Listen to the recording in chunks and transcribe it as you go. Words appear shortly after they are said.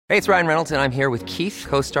Hey, it's Ryan Reynolds, and I'm here with Keith,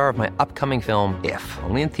 co-star of my upcoming film, If,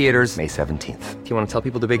 only in theaters May 17th. Do you want to tell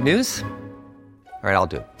people the big news? All right, I'll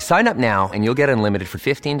do it. Sign up now and you'll get unlimited for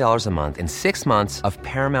 $15 a month and 6 months of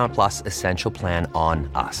Paramount Plus Essential Plan on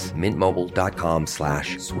us.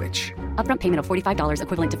 MintMobile.com/switch. Upfront payment of $45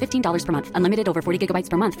 equivalent to $15 per month. Unlimited over 40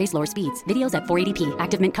 gigabytes per month. Face lower speeds. Videos at 480p.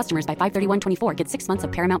 Active Mint customers by 531.24 get 6 months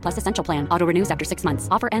of Paramount Plus Essential Plan. Auto renews after 6 months.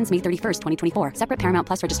 Offer ends May 31st, 2024. Separate Paramount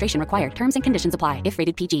Plus registration required. Terms and conditions apply if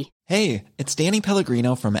rated PG. Hey, it's Danny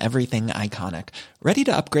Pellegrino from Everything Iconic. Ready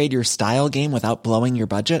to upgrade your style game without blowing your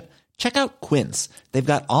budget? Check out Quince. They've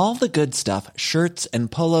got all the good stuff, shirts and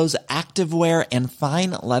polos, activewear, and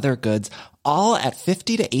fine leather goods, all at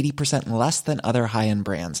 50 to 80% less than other high-end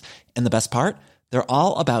brands. And the best part? They're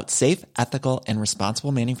all about safe, ethical, and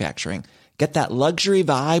responsible manufacturing. Get that luxury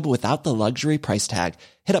vibe without the luxury price tag.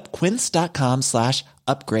 Hit up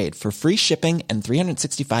quince.com/upgrade for free shipping and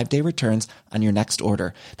 365-day returns on your next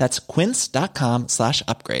order. That's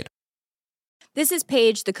quince.com/upgrade. This is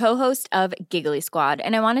Paige, the co-host of Giggly Squad,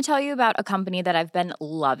 and I want to tell you about a company that I've been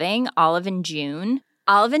loving, Olive & June.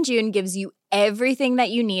 Olive & June gives you everything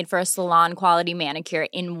that you need for a salon-quality manicure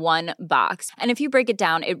in one box. And if you break it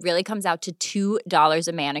down, it really comes out to $2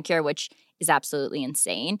 a manicure, which is absolutely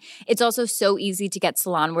insane. It's also so easy to get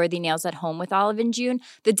salon-worthy nails at home with Olive & June.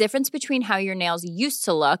 The difference between how your nails used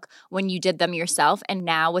to look when you did them yourself and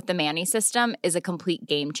now with the Mani system is a complete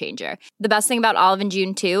game changer. The best thing about Olive &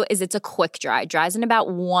 June, too, is it's a quick dry. Dries in about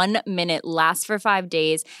 1 minute, lasts for 5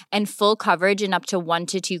 days, and full coverage in up to 1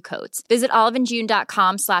 to 2 coats. Visit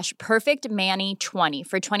oliveandjune.com/perfectmani20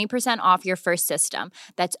 for 20% off your first system.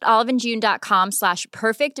 That's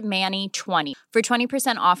oliveandjune.com/perfectmani20 for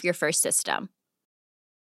 20% off your first system.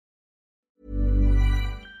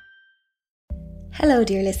 Hello,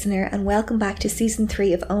 dear listener, and welcome back to Season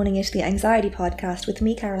 3 of Owning It, the Anxiety Podcast with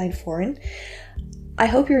me, Caroline Foran. I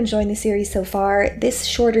hope you're enjoying the series so far. This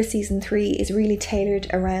shorter Season 3 is really tailored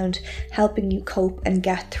around helping you cope and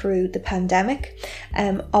get through the pandemic.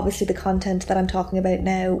 Obviously, the content that I'm talking about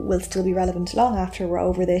now will still be relevant long after we're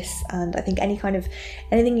over this, and I think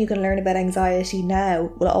anything you can learn about anxiety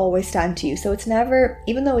now will always stand to you. So it's never,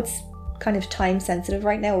 even though it's kind of time sensitive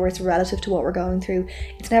right now, or it's relative to what we're going through,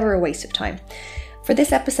 it's never a waste of time. For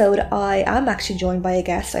this episode, I am actually joined by a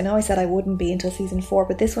guest. I know I said I wouldn't be until Season 4,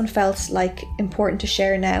 but this one felt like important to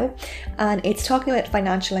share now, and it's talking about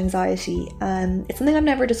financial anxiety. It's something I've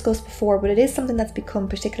never discussed before, but it is something that's become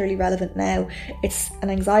particularly relevant now. It's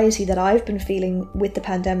an anxiety that I've been feeling with the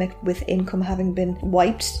pandemic, with income having been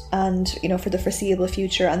wiped and, for the foreseeable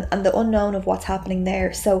future, and the unknown of what's happening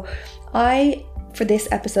there. So for this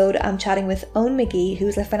episode, I'm chatting with Eoin McGee,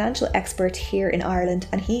 who's a financial expert here in Ireland,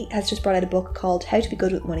 and he has just brought out a book called How to Be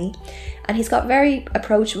Good with Money, and he's got very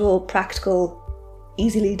approachable, practical,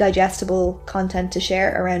 easily digestible content to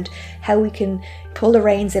share around how we can pull the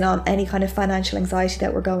reins in on any kind of financial anxiety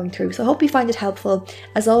that we're going through. So I hope you find it helpful.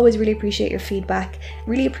 As always, really appreciate your feedback,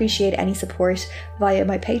 really appreciate any support via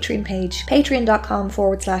my Patreon page,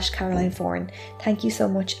 patreon.com/Caroline Foran. Thank you so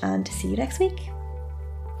much, and see you next week.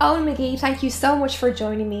 Eoin McGee, thank you so much for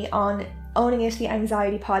joining me on Owning It, the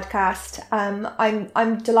Anxiety Podcast.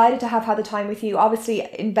 I'm delighted to have had the time with you. Obviously,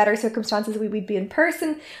 in better circumstances, we'd be in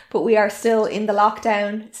person, but we are still in the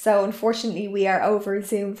lockdown, so unfortunately, we are over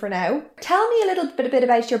Zoom for now. Tell me a little bit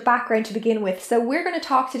about your background to begin with. So we're going to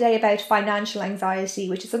talk today about financial anxiety,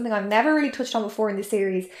 which is something I've never really touched on before in the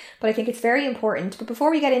series, but I think it's very important. But before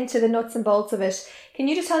we get into the nuts and bolts of it, can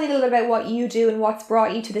you just tell me a little bit about what you do and what's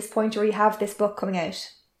brought you to this point where you have this book coming out?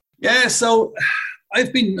 Yeah, so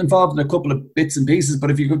I've been involved in a couple of bits and pieces,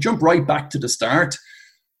 but if you could jump right back to the start,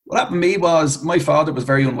 what happened to me was my father was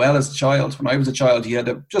very unwell as a child. When I was a child, he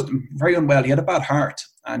had just very unwell. He had a bad heart,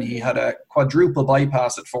 and he had a quadruple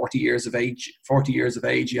bypass at 40 years of age.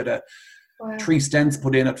 He had 3 stents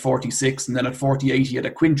put in at 46, and then at 48 he had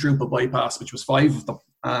a quintuple bypass, which was 5 of them.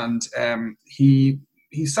 And he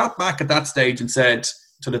sat back at that stage and said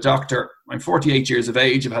to the doctor, I'm 48 years of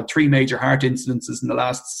age. I've had 3 major heart incidences in the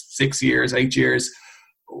last 8 years.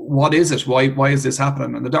 What is it? Why is this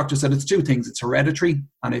happening? And the doctor said, it's 2 things. It's hereditary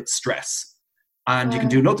and it's stress. And you can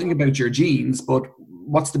do nothing about your genes, but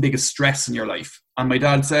what's the biggest stress in your life? And my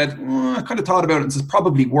dad said, I kind of thought about it and says,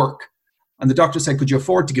 probably work. And the doctor said, could you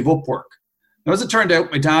afford to give up work? Now, as it turned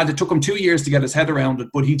out, my dad, it took him 2 years to get his head around it,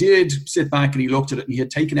 but he did sit back and he looked at it and he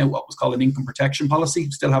had taken out what was called an income protection policy.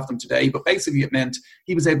 We still have them today, but basically it meant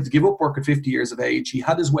he was able to give up work at 50 years of age. He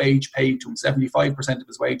had his wage paid to him, 75% of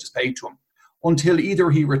his wages paid to him, until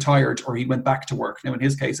either he retired or he went back to work. Now, in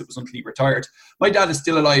his case, it was until he retired. My dad is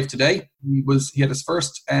still alive today. He had his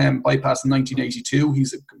first bypass in 1982.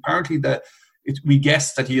 He's apparently we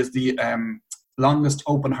guess that he is the longest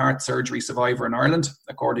open heart surgery survivor in Ireland,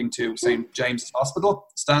 according to St. James's Hospital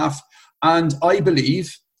staff. And I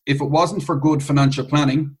believe if it wasn't for good financial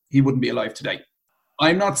planning, he wouldn't be alive today.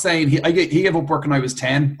 I'm not saying he gave up work when I was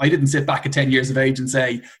 10. I didn't sit back at 10 years of age and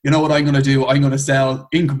say, you know what I'm going to do? I'm going to sell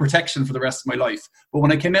income protection for the rest of my life. But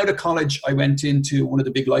when I came out of college, I went into one of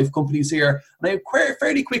the big life companies here. And I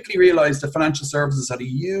fairly quickly realized that financial services had a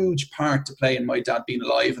huge part to play in my dad being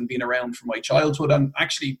alive and being around from my childhood. And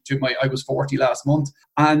actually, I was 40 last month.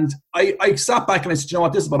 And I sat back and I said, you know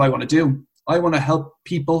what? This is what I want to do. I want to help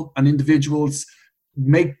people and individuals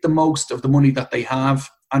make the most of the money that they have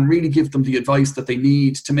and really give them the advice that they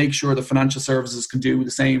need to make sure that financial services can do the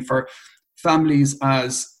same for families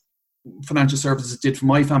as financial services did for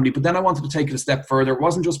my family. But then I wanted to take it a step further. It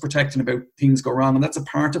wasn't just protecting about things go wrong, and that's a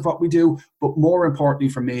part of what we do. But more importantly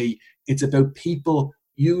for me, it's about people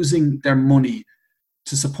using their money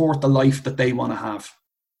to support the life that they want to have.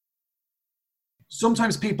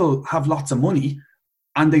 Sometimes people have lots of money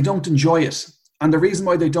and they don't enjoy it. And the reason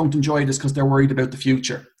why they don't enjoy it is because they're worried about the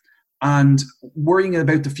future. And worrying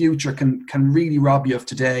about the future can really rob you of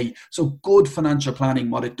today. So good financial planning,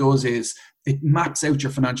 what it does is it maps out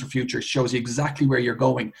your financial future, shows you exactly where you're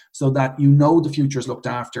going so that you know the future is looked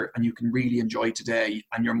after and you can really enjoy today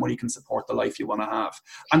and your money can support the life you want to have.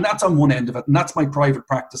 And that's on one end of it. And that's my private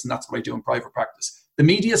practice, and that's what I do in private practice. The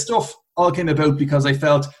media stuff all came about because I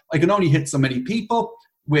felt I can only hit so many people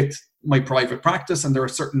with my private practice, and there are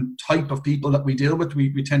certain type of people that we deal with.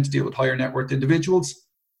 We tend to deal with higher net worth individuals.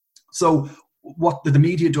 So what the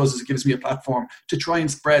media does is it gives me a platform to try and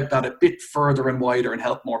spread that a bit further and wider and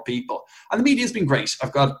help more people. And the media has been great.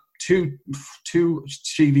 I've got two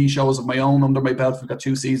TV shows of my own under my belt. We've got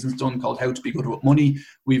 2 seasons done called How to Be Good with Money.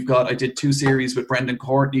 I did 2 series with Brendan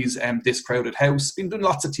Courtney's This Crowded House. Been doing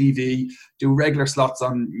lots of TV, do regular slots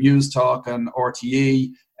on News Talk and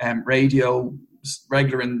RTE, radio,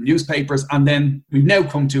 regular in newspapers, and then we've now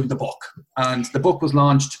come to the book, and the book was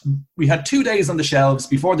launched. We had 2 days on the shelves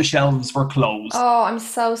before the shelves were closed. Oh, I'm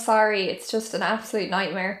so sorry. It's just an absolute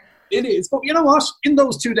nightmare. It is, but you know what? In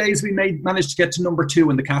those 2 days, we managed to get to number 2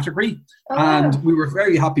 in the category, and we were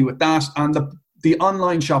very happy with that. And the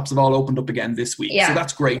online shops have all opened up again this week, so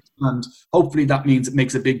that's great, and hopefully that means it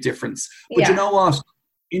makes a big difference. But you know what?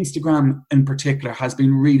 Instagram in particular has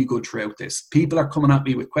been really good throughout this. People are coming at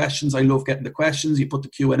me with questions. I love getting the questions. You put the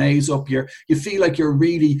Q&As up here. You feel like you're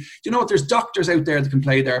really, you know what, there's doctors out there that can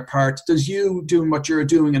play their part. There's you doing what you're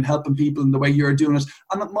doing and helping people in the way you're doing it.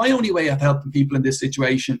 And my only way of helping people in this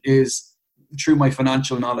situation is through my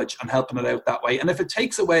financial knowledge and helping it out that way. And if it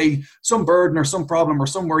takes away some burden or some problem or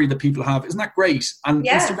some worry that people have, isn't that great? And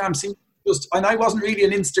Instagram seems and I wasn't really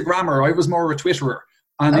an Instagrammer. I was more of a Twitterer.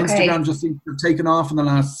 And Instagram just seems to have taken off in the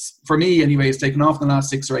last, for me anyway, it's taken off in the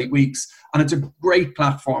last 6 or 8 weeks. And it's a great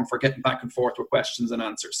platform for getting back and forth with questions and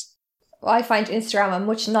answers. Well, I find Instagram a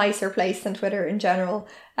much nicer place than Twitter in general.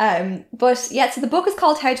 But yeah, so the book is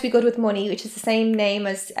called How to Be Good with Money, which is the same name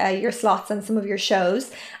as your slots and some of your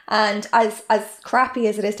shows. And as crappy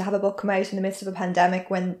as it is to have a book come out in the midst of a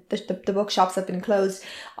pandemic when the bookshops have been closed,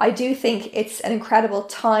 I do think it's an incredible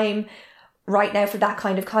time right now for that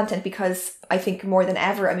kind of content, because I think more than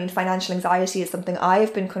ever, I mean, financial anxiety is something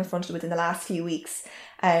I've been confronted with in the last few weeks.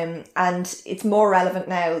 And it's more relevant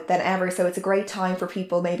now than ever. So it's a great time for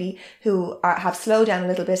people maybe who have slowed down a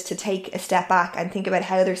little bit to take a step back and think about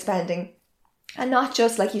how they're spending. And not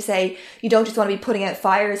just, like you say, you don't just want to be putting out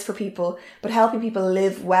fires for people, but helping people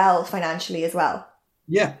live well financially as well.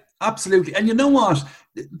 Yeah, absolutely. And you know what?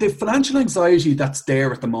 The financial anxiety that's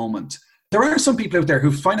there at the moment, there are some people out there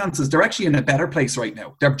whose finances, they're actually in a better place right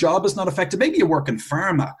now. Their job is not affected. Maybe you work in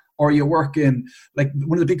pharma, or you work in like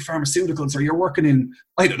one of the big pharmaceuticals, or you're working in,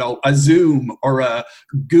 I don't know, a Zoom or a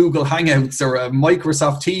Google Hangouts or a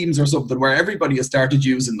Microsoft Teams or something where everybody has started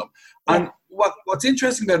using them. Yeah. And what's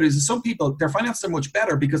interesting about it is some people, their finances are much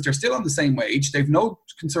better because they're still on the same wage. They've no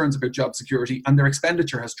concerns about job security, and their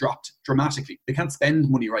expenditure has dropped dramatically. They can't spend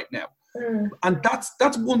money right now. And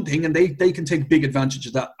that's one thing, and they can take big advantage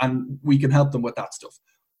of that, and we can help them with that stuff.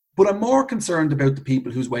 But I'm more concerned about the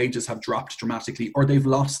people whose wages have dropped dramatically or they've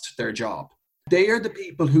lost their job. They are the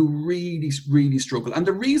people who really, really struggle. And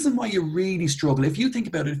the reason why you really struggle, if you think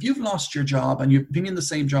about it, if you've lost your job and you've been in the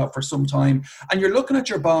same job for some time and you're looking at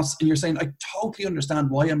your boss and you're saying, I totally understand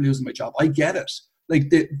why I'm losing my job. I get it. Like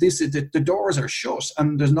the doors are shut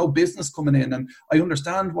and there's no business coming in, and I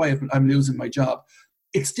understand why I'm losing my job.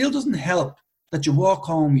 It still doesn't help that you walk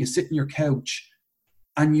home, you sit on your couch,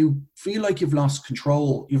 and you feel like you've lost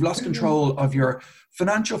control. You've lost control of your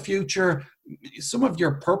financial future. Some of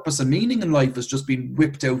your purpose and meaning in life has just been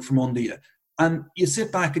whipped out from under you. And you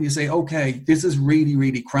sit back and you say, okay, this is really,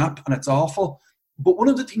 really crap and it's awful. But one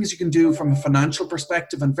of the things you can do from a financial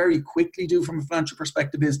perspective, and very quickly do from a financial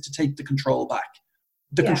perspective, is to take the control back.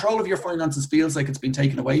 The control of your finances feels like it's been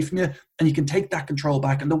taken away from you, and you can take that control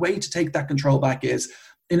back. And the way to take that control back is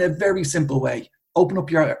in a very simple way. Open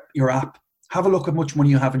up your app, have a look at how much money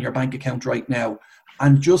you have in your bank account right now,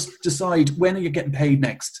 and just decide when are you getting paid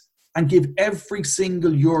next, and give every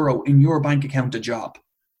single euro in your bank account a job.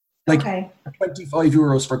 Like 25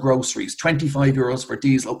 euros for groceries, 25 euros for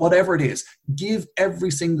diesel, whatever it is. Give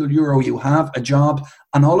every single euro you have a job.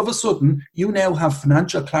 And all of a sudden, you now have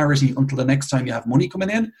financial clarity until the next time you have money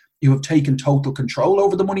coming in. You have taken total control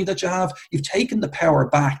over the money that you have. You've taken the power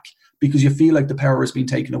back because you feel like the power has been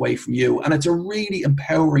taken away from you. And it's a really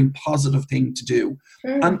empowering, positive thing to do.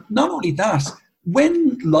 And not only that,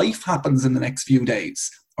 when life happens in the next few days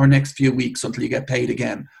or next few weeks until you get paid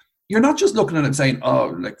again, you're not just looking at it and saying,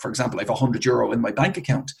 oh, like, for example, I have 100 euro in my bank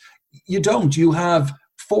account. You don't. You have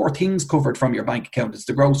 4 things covered from your bank account. It's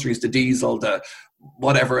the groceries, the diesel, the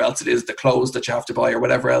whatever else it is, the clothes that you have to buy or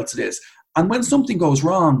whatever else it is. And when something goes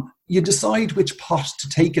wrong, you decide which pot to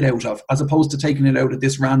take it out of, as opposed to taking it out of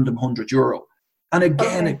this random 100 euro. And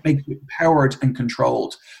again, it makes you empowered and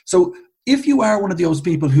controlled. So if you are one of those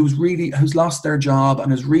people who's lost their job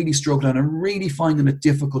and is really struggling and really finding it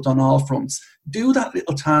difficult on all fronts, do that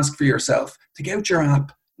little task for yourself. Take out your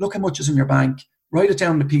app, look how much is in your bank, write it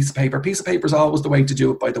down on a piece of paper. Piece of paper is always the way to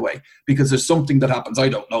do it, by the way, because there's something that happens. I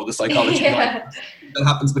don't know the psychology that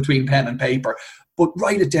happens between pen and paper, but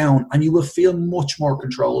write it down and you will feel much more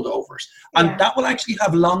controlled over it. And that will actually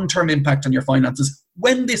have long-term impact on your finances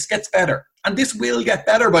when this gets better. And this will get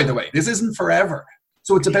better, by the way. This isn't forever.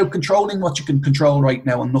 So it's about controlling what you can control right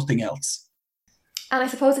now and nothing else. And I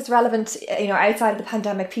suppose it's relevant, outside of the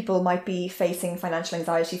pandemic, people might be facing financial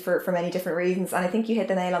anxiety for many different reasons. And I think you hit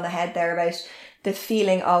the nail on the head there about the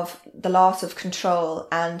feeling of the loss of control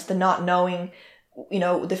and the not knowing,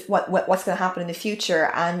 what's going to happen in the future,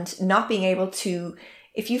 and not being able to,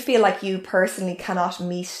 if you feel like you personally cannot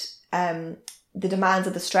meet the demands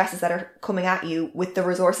of the stresses that are coming at you with the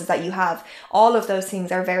resources that you have, all of those things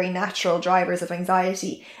are very natural drivers of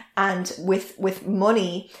anxiety. And with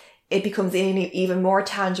money, it becomes an even more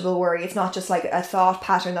tangible worry. It's not just like a thought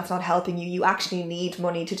pattern that's not helping you. You actually need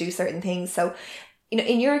money to do certain things. So,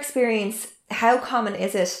 in your experience, how common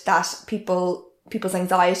is it that people's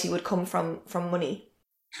anxiety would come from money?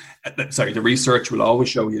 Sorry, the research will always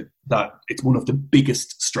show you that it's one of the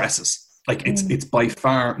biggest stresses. Like it's by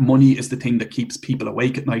far, money is the thing that keeps people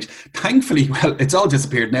awake at night. Thankfully, well, it's all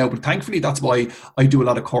disappeared now, but thankfully that's why I do a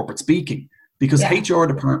lot of corporate speaking, because HR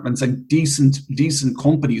departments and decent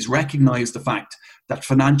companies recognize the fact that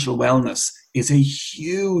financial wellness is a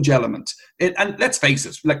huge element. And let's face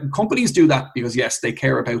it, like, companies do that because, yes, they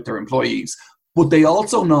care about their employees, but they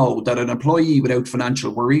also know that an employee without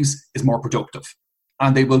financial worries is more productive,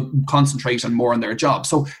 and they will concentrate on more on their job.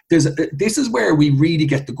 So this is where we really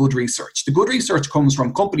get the good research. The good research comes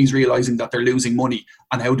from companies realizing that they're losing money,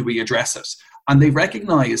 and how do we address it? And they've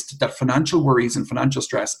recognized that financial worries and financial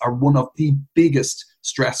stress are one of the biggest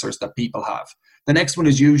stressors that people have. The next one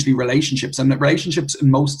is usually relationships, and relationships in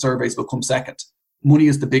most surveys will come second. Money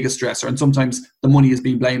is the biggest stressor, and sometimes the money is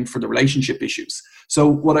being blamed for the relationship issues. So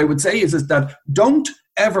what I would say is that don't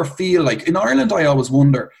ever feel like, in Ireland, I always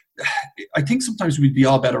wonder, I think sometimes we'd be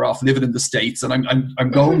all better off living in the States, and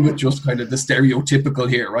I'm going with just kind of the stereotypical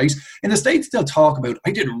here, right? In the States, they'll talk about,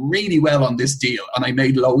 I did really well on this deal and I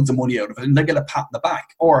made loads of money out of it, and they get a pat in the back.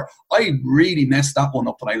 Or I really messed that one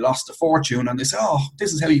up and I lost a fortune, and they say, oh,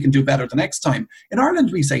 this is how you can do better the next time. In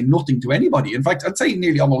Ireland, we say nothing to anybody. In fact, I'd say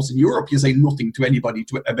nearly almost in Europe, you say nothing to anybody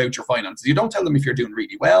about your finances. You don't tell them if you're doing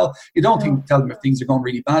really well. You don't tell them if things are going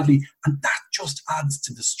really badly. And that just adds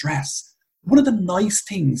to the stress. One of the nice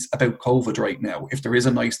things about COVID right now, if there is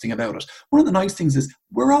a nice thing about it, one of the nice things is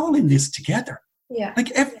we're all in this together. Yeah. Like,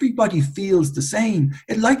 everybody feels the same.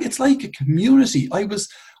 It's like a community. I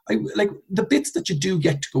like the bits that you do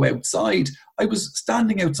get to go outside. I was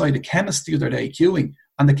standing outside a chemist the other day queuing,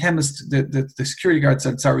 and the chemist, the security guard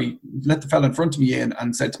said, sorry, let the fella in front of me in,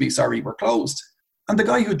 and said to me, sorry, we're closed. And the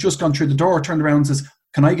guy who had just gone through the door turned around and says,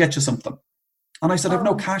 can I get you something? And I said, I've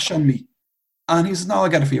no cash on me. And he says, no, I'll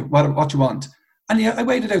get it for you. What you want? And I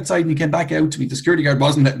waited outside, and he came back out to me. The security guard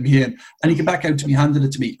wasn't letting me in. And he came back out to me, handed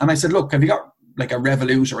it to me. And I said, look, have you got like a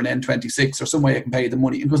Revolut or an N26 or some way I can pay the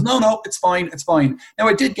money? And he goes, no, it's fine. Now,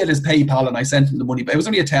 I did get his PayPal and I sent him the money, but it was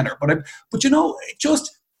only a tenner. But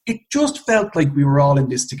it just felt like we were all in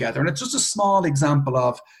this together. And it's just a small example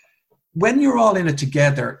of, when you're all in it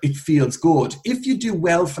together, it feels good. If you do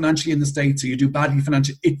well financially in the States or you do badly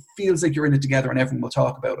financially, it feels like you're in it together and everyone will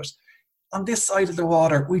talk about it. on this side of the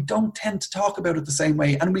water, we don't tend to talk about it the same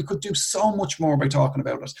way. And we could do so much more by talking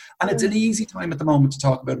about it. And it's an easy time at the moment to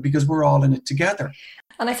talk about it because we're all in it together.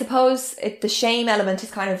 And I suppose the shame element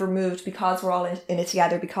is kind of removed because we're all in it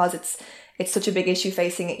together, because it's such a big issue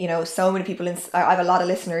facing, you know, so many people. I have a lot of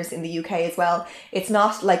listeners in the UK as well. It's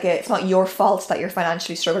not like it's not your fault that you're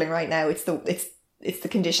financially struggling right now. It's the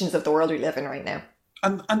conditions of the world we live in right now.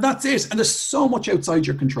 And that's it. And there's so much outside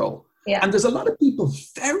your control. Yeah. And there's a lot of people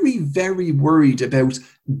very, very worried about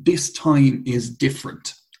this time is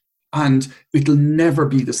different and it'll never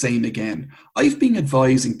be the same again. I've been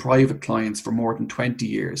advising private clients for more than 20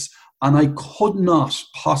 years, and I could not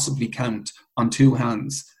possibly count on two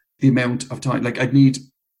hands the amount of time. Like, I'd need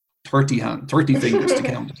 30 fingers to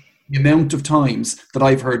count it. The amount of times that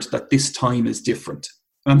I've heard that this time is different.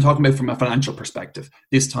 And I'm talking about from a financial perspective.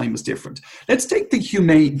 This time is different. Let's take the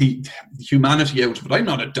humanity out of it. I'm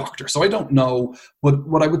not a doctor, so I don't know. But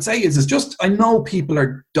what I would say is just, I know people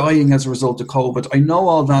are dying as a result of COVID. I know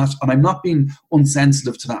all that, and I'm not being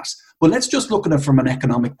unsensitive to that. But let's just look at it from an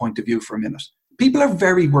economic point of view for a minute. People are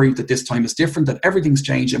very worried that this time is different, that everything's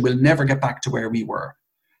changed and we'll never get back to where we were.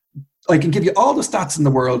 I can give you all the stats in the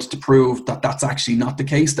world to prove that that's actually not the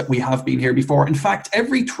case, that we have been here before. In fact,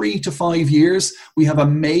 every 3 to 5 years, we have a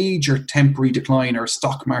major temporary decline or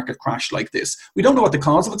stock market crash like this. We don't know what the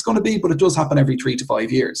cause of it's going to be, but it does happen every 3 to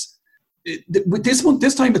 5 years.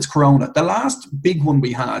 This time it's Corona. The last big one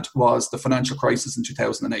we had was the financial crisis in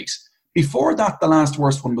 2008. Before that, the last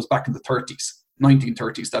worst one was back in the 30s.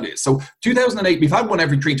 1930s, that is. So 2008, we've had one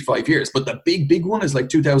every 3 to 5 years, but the big one is like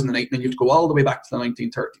 2008, and then you have to go all the way back to the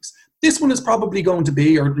 1930s. This one is probably going to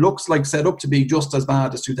be, or looks like set up to be, just as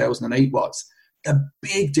bad as 2008 was. The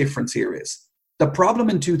big difference here is, the problem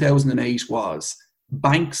in 2008 was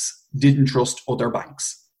banks didn't trust other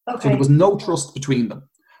banks. Okay. So there was no trust between them.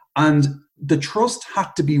 And the trust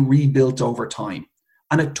had to be rebuilt over time.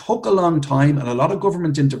 And it took a long time and a lot of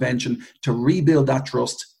government intervention to rebuild that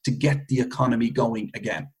trust to get the economy going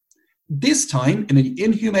again. This time, in an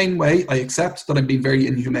inhumane way, I accept that I'm being very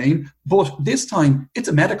inhumane, but this time it's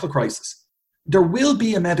a medical crisis. There will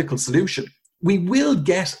be a medical solution. We will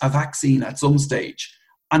get a vaccine at some stage,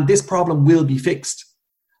 and this problem will be fixed.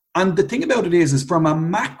 And the thing about it is from a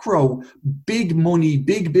macro, big money,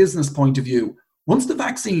 big business point of view, once the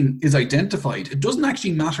vaccine is identified, it doesn't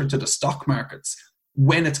actually matter to the stock markets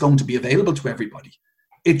when it's going to be available to everybody.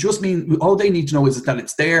 It just means all they need to know is that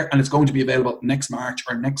it's there and it's going to be available next March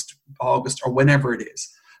or next August or whenever it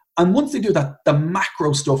is. And once they do that, the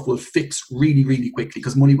macro stuff will fix really, really quickly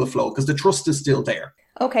because money will flow because the trust is still there.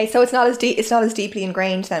 Okay, so it's not as deeply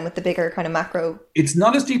ingrained then with the bigger kind of macro. It's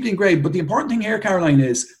not as deeply ingrained, but the important thing here, Caroline,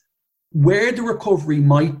 is where the recovery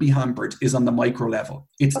might be hampered is on the micro level.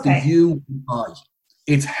 It's the you and I.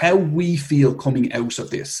 It's how we feel coming out of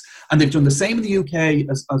this. And they've done the same in the UK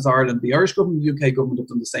as Ireland. The Irish government and the UK government have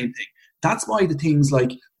done the same thing. That's why the things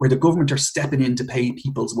like where the government are stepping in to pay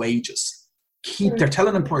people's wages. They're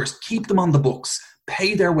telling employers, keep them on the books,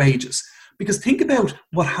 pay their wages. Because think about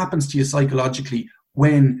what happens to you psychologically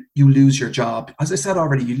when you lose your job. As I said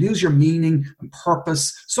already, you lose your meaning and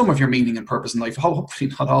purpose. Some of your meaning and purpose in life,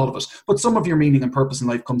 hopefully not all of it, but some of your meaning and purpose in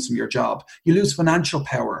life comes from your job. You lose financial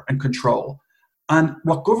power and control. And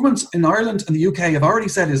what governments in Ireland and the UK have already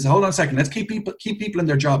said is, hold on a second, let's keep people in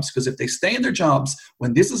their jobs, because if they stay in their jobs,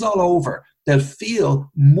 when this is all over, they'll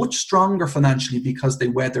feel much stronger financially because they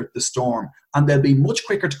weathered the storm, and they'll be much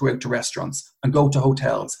quicker to go out to restaurants and go to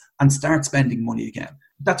hotels and start spending money again.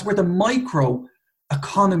 That's where the micro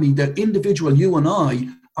economy, the individual, you and I,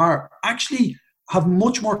 are actually have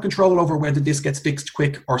much more control over whether this gets fixed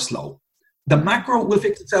quick or slow. The macro will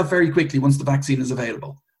fix itself very quickly once the vaccine is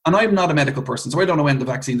available. And I'm not a medical person, so I don't know when the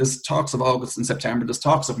vaccine, there's talks of August and September, there's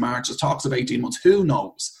talks of March, there's talks of 18 months, who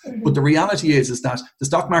knows? Mm-hmm. But the reality is that the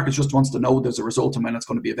stock market just wants to know there's a result and when it's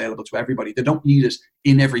going to be available to everybody. They don't need it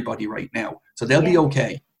in everybody right now. So they'll be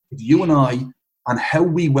okay with you and I and how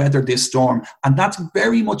we weather this storm. And that's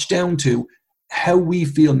very much down to how we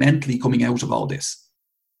feel mentally coming out of all this.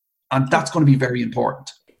 And that's going to be very important.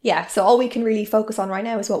 Yeah, so all we can really focus on right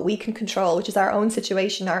now is what we can control, which is our own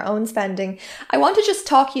situation, our own spending. I want to just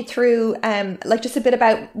talk you through just a bit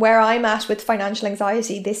about where I'm at with financial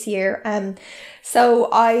anxiety this year. So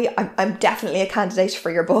I'm definitely a candidate for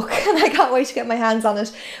your book and I can't wait to get my hands on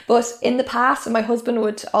it. But in the past, and my husband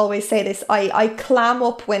would always say this, I clam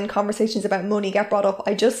up when conversations about money get brought up.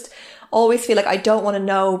 I just always feel like I don't want to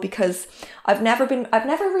know because I've never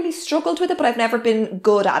really struggled with it, but I've never been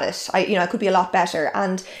good at it. I could be a lot better.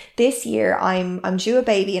 And this year I'm due a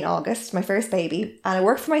baby in August, my first baby, and I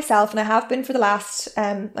work for myself and I have been for the last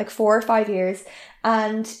 4 or 5 years.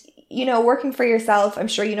 And you know, working for yourself, I'm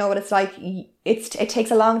sure you know what it's like. It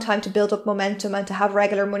takes a long time to build up momentum and to have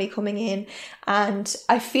regular money coming in. And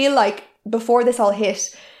I feel like before this all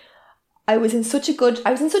hit, I was in such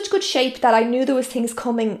good shape that I knew there was things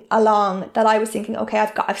coming along that I was thinking, okay,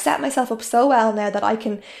 I've set myself up so well now that I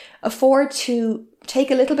can afford to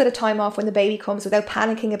take a little bit of time off when the baby comes without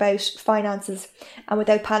panicking about finances and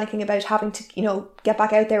without panicking about having to, you know, get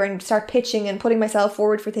back out there and start pitching and putting myself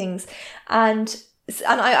forward for things. And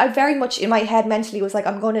I very much in my head mentally was like,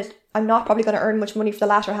 I'm not probably going to earn much money for the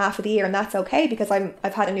latter half of the year, and that's okay because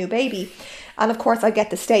I've had a new baby. And of course I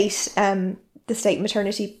get the state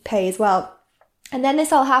maternity pay as well. And then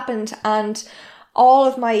this all happened, and all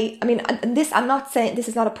of my, I mean, and this, I'm not saying this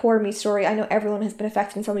is not a poor me story. I know everyone has been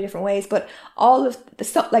affected in so many different ways, but all of the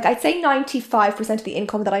stuff, like I'd say 95% of the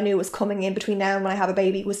income that I knew was coming in between now and when I have a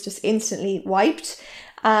baby was just instantly wiped.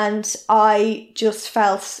 And I just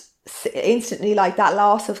felt instantly like that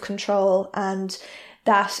loss of control, and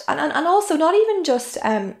that, and also not even just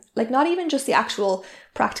the actual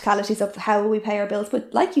practicalities of how we pay our bills,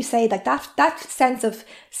 but like you say, like that sense of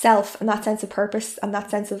self and that sense of purpose and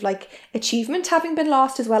that sense of like achievement having been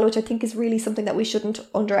lost as well, which I think is really something that we shouldn't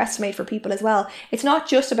underestimate for people as well. It's not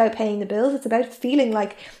just about paying the bills, it's about feeling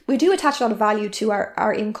like we do attach a lot of value to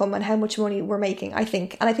our income and how much money we're making, I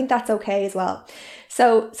think, and I think that's okay as well.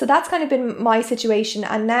 So that's kind of been my situation,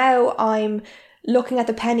 and now I'm looking at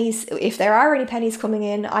the pennies, if there are any pennies coming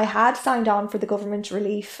in. I had signed on for the government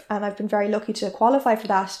relief and I've been very lucky to qualify for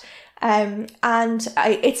that.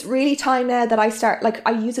 It's really time now that I start, like,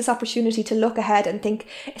 I use this opportunity to look ahead and think,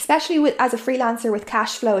 especially as a freelancer with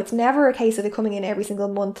cash flow, it's never a case of it coming in every single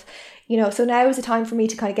month, you know, so now is the time for me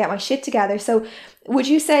to kind of get my shit together. So would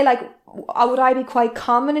you say, like, would I be quite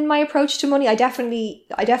common in my approach to money? I definitely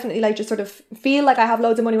like just sort of feel like I have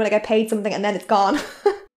loads of money when I get paid something and then it's gone.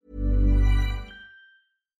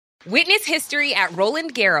 Witness history at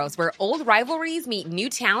Roland Garros, where old rivalries meet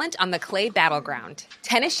new talent on the clay battleground.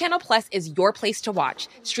 Tennis Channel Plus is your place to watch.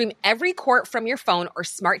 Stream every court from your phone or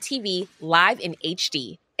smart TV live in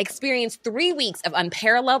HD. Experience 3 weeks of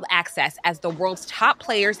unparalleled access as the world's top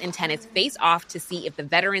players in tennis face off to see if the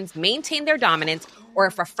veterans maintain their dominance or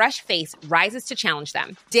if a fresh face rises to challenge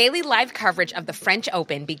them. Daily live coverage of the French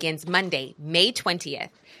Open begins Monday, May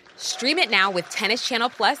 20th. Stream it now with Tennis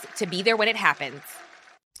Channel Plus to be there when it happens.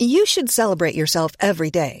 You should celebrate yourself every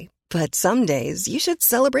day, but some days you should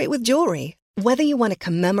celebrate with jewelry. Whether you want to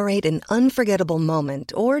commemorate an unforgettable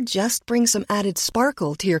moment or just bring some added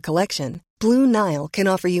sparkle to your collection, Blue Nile can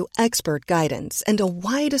offer you expert guidance and a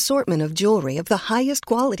wide assortment of jewelry of the highest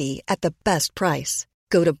quality at the best price.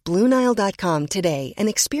 Go to BlueNile.com today and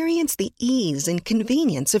experience the ease and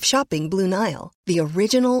convenience of shopping Blue Nile, the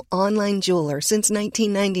original online jeweler since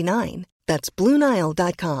 1999. That's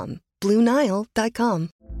BlueNile.com. BlueNile.com.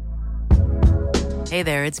 Hey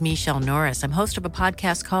there, it's Michelle Norris. I'm host of a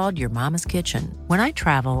podcast called Your Mama's Kitchen. When I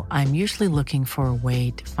travel, I'm usually looking for a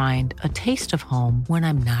way to find a taste of home when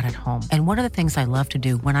I'm not at home. And one of the things I love to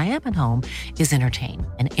do when I am at home is entertain.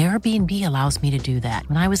 And Airbnb allows me to do that.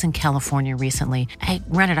 When I was in California recently, I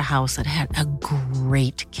rented a house that had a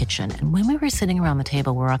great kitchen. And when we were sitting around the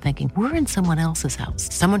table, we're all thinking, we're in someone else's house.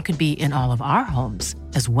 Someone could be in all of our homes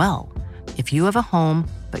as well. If you have a home,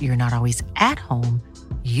 but you're not always at home,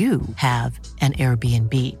 you have an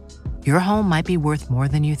Airbnb. Your home might be worth more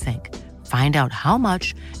than you think. Find out how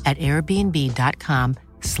much at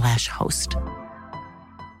airbnb.com/host.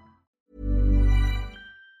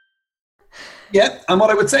 Yeah, and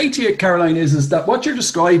what I would say to you, Caroline, is that what you're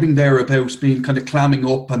describing there about being kind of clamming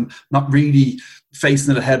up and not really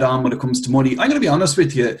facing it head on when it comes to money, I'm going to be honest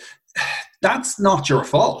with you, that's not your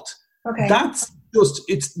fault. Okay.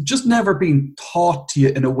 It's just never been taught to you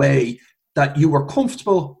in a way that you were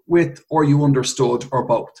comfortable with or you understood, or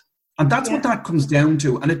both. And that's what that comes down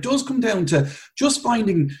to. And it does come down to just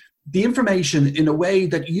finding the information in a way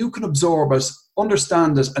that you can absorb it,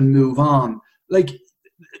 understand it, and move on. Like,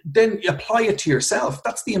 then apply it to yourself.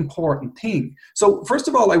 That's the important thing. So first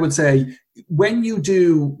of all, I would say, when you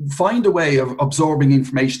do find a way of absorbing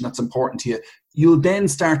information that's important to you, you'll then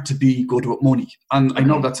start to be good with money. And I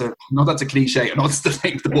know that's a cliche. I know it's the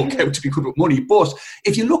name of the book, How to Be Good with Money. But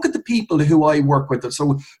if you look at the people who I work with,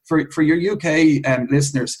 so for your UK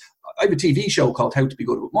listeners, I have a TV show called How to Be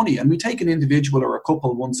Good with Money, and we take an individual or a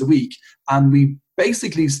couple once a week, and we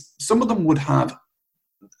basically, some of them would have,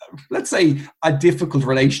 let's say, a difficult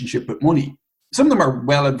relationship with money. Some of them are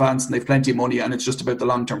well advanced and they've plenty of money and it's just about the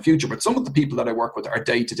long-term future. But some of the people that I work with are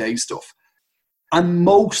day-to-day stuff. And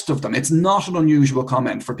most of them, it's not an unusual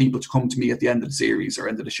comment for people to come to me at the end of the series or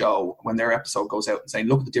end of the show when their episode goes out and saying,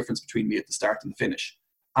 look at the difference between me at the start and the finish.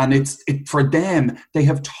 And for them, they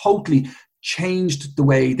have totally changed the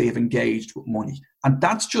way they've engaged with money. And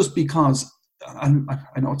that's just because, and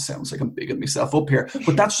I know it sounds like I'm bigging myself up here,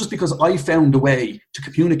 but that's just because I found a way to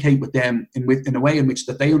communicate with them in a way in which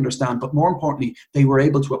that they understand, but more importantly, they were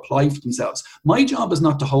able to apply for themselves. My job is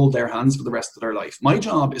not to hold their hands for the rest of their life. My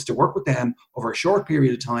job is to work with them over a short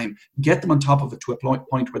period of time, get them on top of it to a point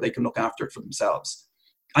where they can look after it for themselves.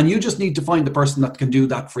 And you just need to find the person that can do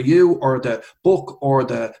that for you, or the book or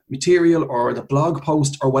the material or the blog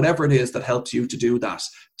post or whatever it is that helps you to do that,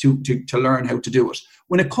 to learn how to do it.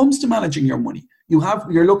 When it comes to managing your money,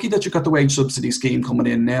 you're lucky that you've got the wage subsidy scheme coming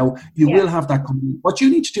in now. You will have that coming in. What you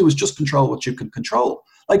need to do is just control what you can control.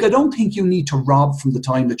 Like, I don't think you need to rob from the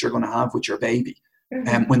time that you're going to have with your baby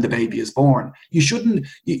when the baby is born. You shouldn't,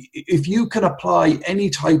 if you can apply any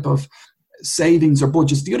type of savings or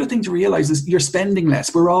budgets. The other thing to realize is you're spending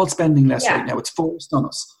less. We're all spending less right now. It's forced on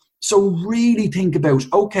us. So really think about,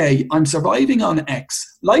 okay, I'm surviving on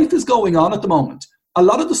X. Life is going on at the moment. A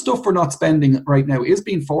lot of the stuff we're not spending right now is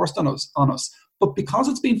being forced on us. But because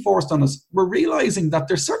it's being forced on us, we're realizing that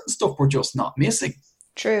there's certain stuff we're just not missing.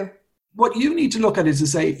 True. What you need to look at is to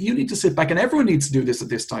say, you need to sit back, and everyone needs to do this at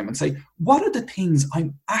this time, and say, what are the things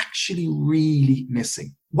I'm actually really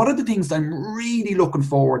missing? What are the things that I'm really looking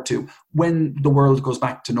forward to when the world goes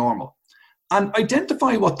back to normal? And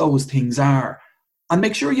identify what those things are and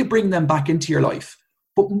make sure you bring them back into your life.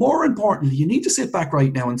 But more importantly, you need to sit back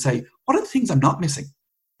right now and say, what are the things I'm not missing?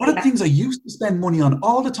 What are the things I used to spend money on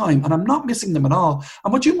all the time and I'm not missing them at all?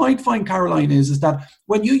 And what you might find, Caroline, is that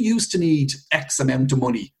when you used to need X amount of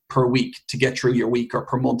money per week to get through your week, or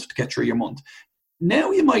per month to get through your month,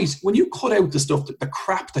 now you might, when you cut out the stuff, the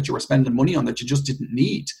crap that you were spending money on that you just didn't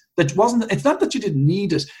need, it's not that you didn't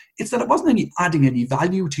need it, it's that it wasn't adding any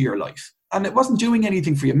value to your life. And it wasn't doing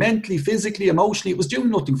anything for you mentally, physically, emotionally. It was doing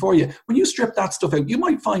nothing for you. When you strip that stuff out, you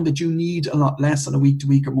might find that you need a lot less on a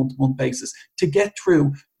week-to-week or month-to-month basis to get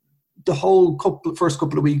through the whole first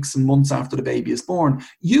couple of weeks and months after the baby is born.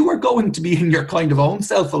 You are going to be in your kind of own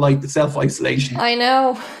self-isolation. I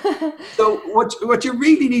know. So what you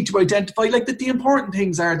really need to identify, like the important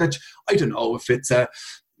things are that, I don't know, if it's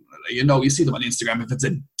you see them on Instagram, if it's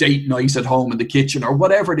a date night at home in the kitchen or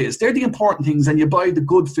whatever it is, they're the important things, and you buy the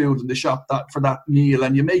good food in the shop for that meal,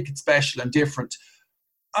 and you make it special and different.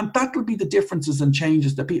 And that will be the differences and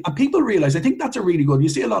changes that people realize. I think that's a really good, you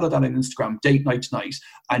see a lot of that on Instagram, date night tonight,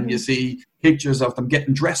 and you see pictures of them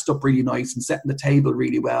getting dressed up really nice and setting the table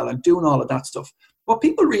really well and doing all of that stuff. What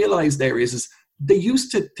people realize there is they used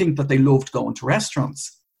to think that they loved going to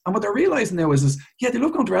restaurants. And what they're realizing now is they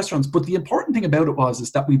love going to restaurants, but the important thing about it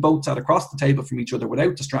is that we both sat across the table from each other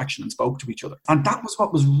without distraction and spoke to each other. And that was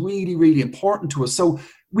what was really, really important to us. So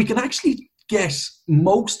we can actually get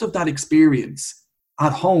most of that experience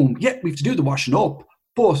at home. We have to do the washing up,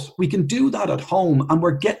 but we can do that at home, and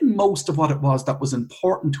we're getting most of what it was that was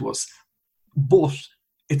important to us, but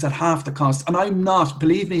it's at half the cost. And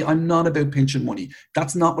believe me, I'm not about pinching money.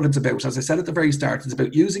 That's not what it's about. As I said at the very start, it's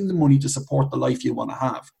about using the money to support the life you want to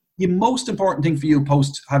have. The most important thing for you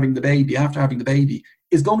post having the baby, after having the baby,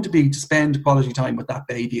 is going to be to spend quality time with that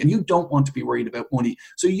baby. And you don't want to be worried about money.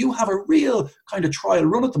 So you have a real kind of trial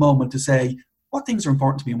run at the moment to say, what things are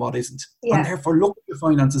important to me and what isn't. Yeah. And therefore look at your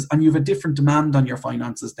finances, and you have a different demand on your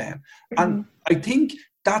finances then. And I think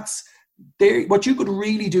that's what you could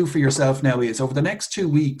really do for yourself now is, over the next 2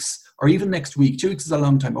 weeks, or even next week, 2 weeks is a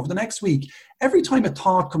long time, over the next week, every time a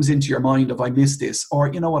thought comes into your mind of, I miss this,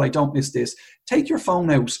 or you know what, I don't miss this, take your phone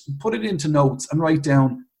out, put it into notes, and write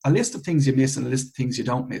down a list of things you miss and a list of things you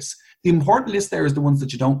don't miss. The important list there is the ones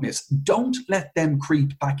that you don't miss. Don't let them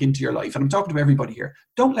creep back into your life. And I'm talking to everybody here.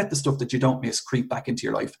 Don't let the stuff that you don't miss creep back into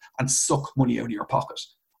your life and suck money out of your pocket.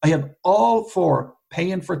 I am all for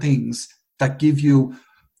paying for things that give you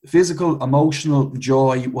physical, emotional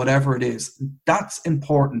joy, whatever it is. That's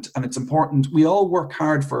important. And it's important. We all work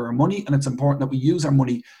hard for our money, and it's important that we use our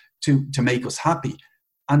money to make us happy.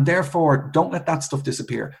 And therefore, don't let that stuff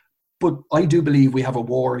disappear. But I do believe we have a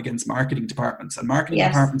war against marketing departments, and marketing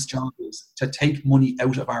departments' job is to take money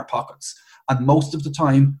out of our pockets. And most of the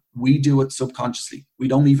time, we do it subconsciously. We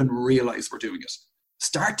don't even realize we're doing it.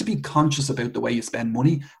 Start to be conscious about the way you spend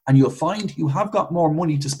money, and you'll find you have got more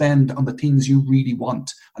money to spend on the things you really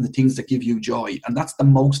want and the things that give you joy. And that's the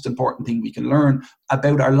most important thing we can learn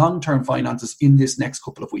about our long-term finances in this next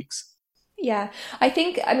couple of weeks. Yeah, I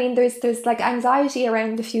think, I mean, there's like anxiety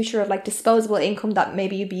around the future of like disposable income that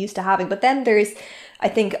maybe you'd be used to having. But then there's, I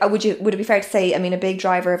think, would it be fair to say, I mean, a big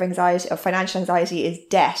driver of anxiety, of financial anxiety, is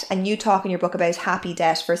debt. And you talk in your book about happy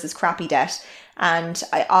debt versus crappy debt. And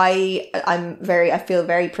I feel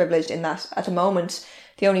very privileged in that at the moment,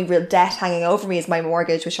 the only real debt hanging over me is my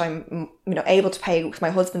mortgage, which I'm, able to pay because my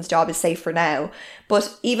husband's job is safe for now.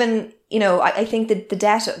 But even, I think that the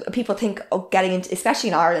debt, people think of getting into, especially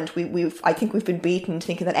in Ireland, I think we've been beaten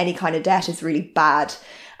thinking that any kind of debt is really bad.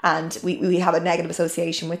 And we have a negative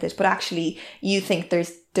association with it. But actually, you think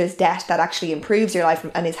there's debt that actually improves your life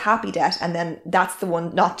and is happy debt. And then that's the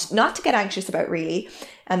one not to get anxious about, really.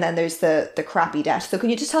 And then there's the crappy debt. So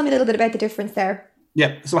can you just tell me a little bit about the difference there?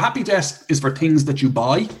 Yeah, so happy debt is for things that you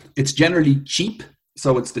buy. It's generally cheap.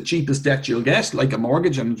 So it's the cheapest debt you'll get, like a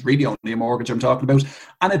mortgage, and it's really only a mortgage I'm talking about.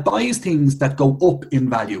 And it buys things that go up in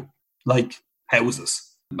value, like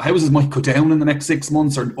houses. Houses might go down in the next 6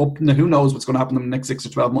 months or up, who knows what's going to happen in the next 6 or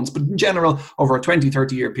 12 months. But in general, over a 20,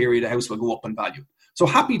 30 year period, a house will go up in value. So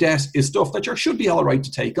happy debt is stuff that you should be all right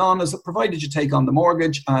to take on, as provided you take on the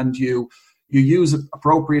mortgage and you use it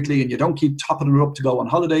appropriately and you don't keep topping it up to go on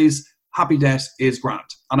holidays. Happy debt is grand,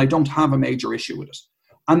 and I don't have a major issue with it.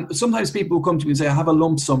 And sometimes people will come to me and say, I have a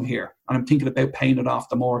lump sum here and I'm thinking about paying it off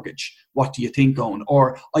the mortgage. What do you think, Owen?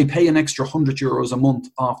 Or I pay an extra €100 a month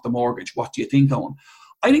off the mortgage. What do you think, Owen?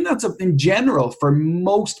 I think that's, in general, for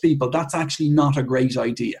most people, that's actually not a great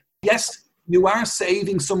idea. Yes, you are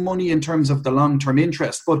saving some money in terms of the long-term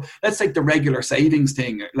interest, but let's take the regular savings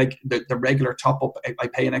thing, like the regular top-up, I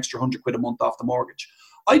pay an extra £100 a month off the mortgage.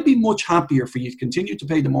 I'd be much happier for you to continue to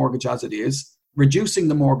pay the mortgage as it is, reducing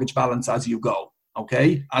the mortgage balance as you go,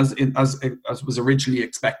 okay, as was originally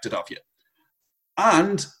expected of you,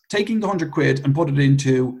 and taking the £100 and put it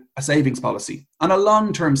into a savings policy, and a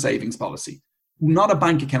long-term savings policy, not a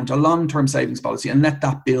bank account, a long-term savings policy, and let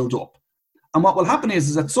that build up. And what will happen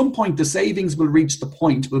is at some point the savings will reach the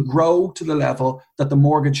point, will grow to the level that the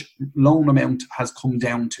mortgage loan amount has come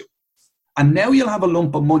down to. And now you'll have a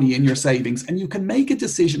lump of money in your savings, and you can make a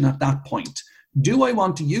decision at that point. Do I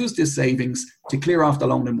want to use this savings to clear off the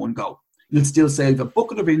loan in one go? You'll still save a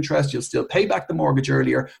bucket of interest, you'll still pay back the mortgage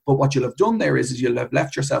earlier, but what you'll have done there is you'll have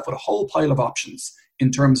left yourself with a whole pile of options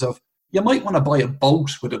in terms of, you might want to buy a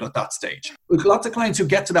boat with it at that stage. With lots of clients who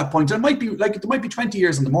get to that point, there might be 20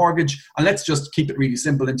 years on the mortgage, and let's just keep it really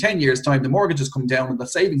simple. In 10 years' time, the mortgage has come down and the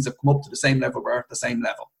savings have come up to the same level, we're at the same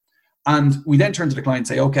level. And we then turn to the client and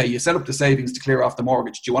say, okay, you set up the savings to clear off the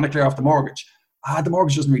mortgage. Do you want to clear off the mortgage? The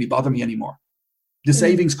mortgage doesn't really bother me anymore. The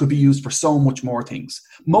savings could be used for so much more things.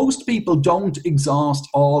 Most people don't exhaust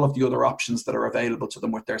all of the other options that are available to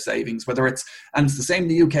them with their savings, and it's the same in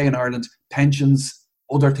the UK and Ireland, pensions,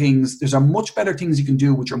 other things. There's much better things you can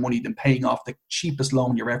do with your money than paying off the cheapest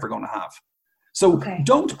loan you're ever going to have. So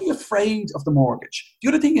Don't be afraid of the mortgage. The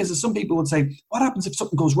other thing is some people would say, what happens if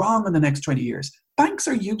something goes wrong in the next 20 years? Banks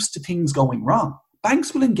are used to things going wrong.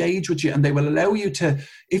 Banks will engage with you and they will allow you to,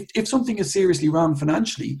 if something is seriously wrong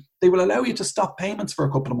financially, they will allow you to stop payments for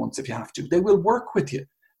a couple of months if you have to. They will work with you.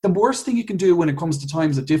 The worst thing you can do when it comes to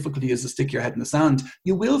times of difficulty is to stick your head in the sand.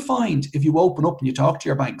 You will find, if you open up and you talk to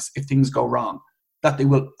your banks, if things go wrong, that they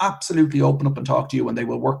will absolutely open up and talk to you and they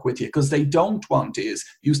will work with you, because they don't want is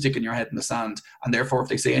you sticking your head in the sand. And therefore, if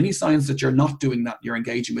they say any signs that you're not doing that, you're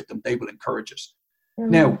engaging with them, they will encourage it.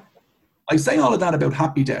 Now, I say all of that about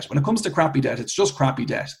happy debt. When it comes to crappy debt, it's just crappy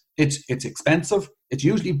debt. It's expensive. It's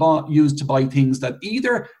usually used to buy things that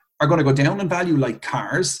either are going to go down in value, like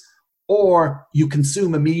cars, or you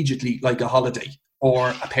consume immediately, like a holiday or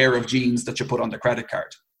a pair of jeans that you put on the credit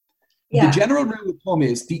card. Yeah. The general rule of thumb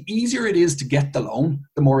is the easier it is to get the loan,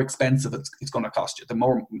 the more expensive it's going to cost you, the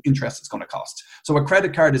more interest it's going to cost. So a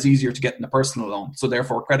credit card is easier to get than a personal loan. So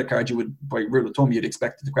therefore, a credit card, by rule of thumb, you'd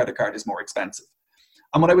expect that the credit card is more expensive.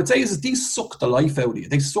 And what I would say is these suck the life out of you.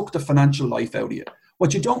 They suck the financial life out of you.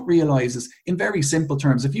 What you don't realize is, in very simple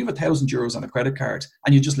terms, if you have €1,000 on a credit card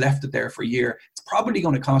and you just left it there for a year, it's probably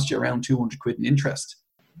going to cost you around £200 in interest.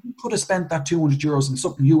 You could have spent that €200 on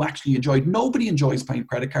something you actually enjoyed. Nobody enjoys paying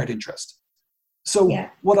credit card interest. So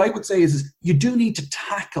what I would say is you do need to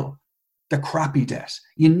tackle the crappy debt.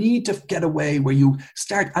 You need to get away where you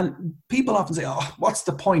start. And people often say, oh, what's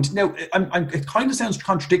the point? Now, it kind of sounds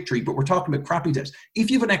contradictory, but we're talking about crappy debt. If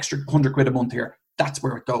you have an extra £100 a month here, that's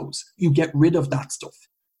where it goes. You get rid of that stuff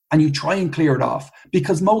and you try and clear it off,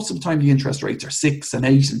 because most of the time the interest rates are 6 and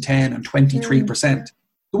 8 and 10 and 23%.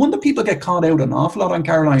 The one that people get caught out an awful lot on,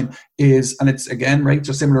 Caroline, is, and it's, again, rates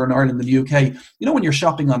are similar in Ireland and the UK, you know, when you're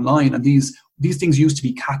shopping online and these things used to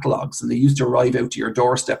be catalogues and they used to arrive out to your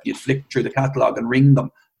doorstep, you'd flick through the catalogue and ring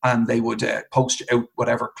them and they would post you out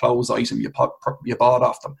whatever clothes item you bought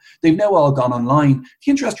off them. They've now all gone online.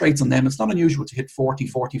 The interest rates on them, it's not unusual to hit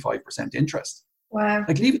 40-45% interest. Wow.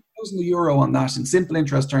 Like leave €1,000 on that in simple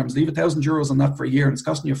interest terms, leave €1,000 on that for a year, and it's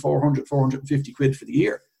costing you 450 quid for the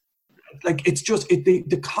year. Like it's just,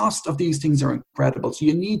 the cost of these things are incredible. So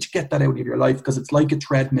you need to get that out of your life, because it's like a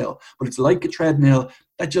treadmill, but it's like a treadmill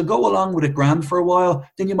that you'll go along with it grand for a while.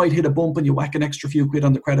 Then you might hit a bump and you whack an extra few quid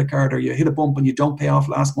on the credit card, or you hit a bump and you don't pay off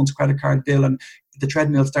last month's credit card bill, and the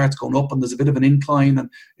treadmill starts going up and there's a bit of an incline and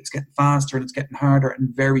it's getting faster and it's getting harder,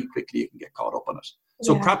 and very quickly you can get caught up on it.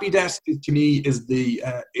 So crappy debt to me is the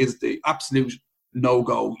absolute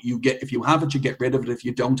no-go. You get, if you have it, you get rid of it. If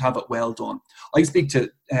you don't have it, well done. I speak to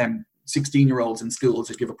 16-year-olds in schools.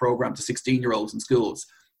 I give a program to 16-year-olds in schools,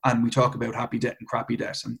 and we talk about happy debt and crappy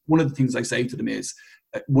debt. And one of the things I say to them is,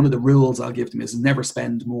 one of the rules I'll give them is never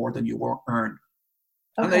spend more than you earn.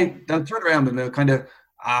 Okay. And they'll turn around and they'll kind of,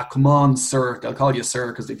 come on, sir. They'll call you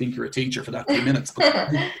sir because they think you're a teacher for that 2 minutes.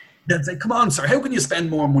 But they'll say, come on, sir, how can you spend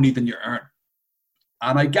more money than you earn?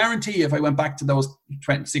 And I guarantee if I went back to those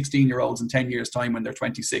 16-year-olds in 10 years' time when they're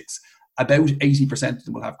 26, about 80% of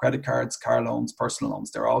them will have credit cards, car loans, personal loans.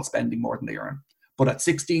 They're all spending more than they earn. But at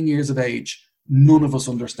 16 years of age, none of us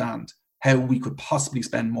understand how we could possibly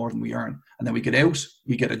spend more than we earn. And then we get out,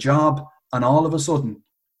 we get a job, and all of a sudden,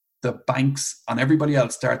 the banks and everybody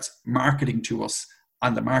else starts marketing to us,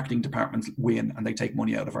 and the marketing departments win, and they take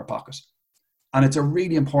money out of our pocket. And it's a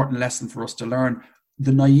really important lesson for us to learn.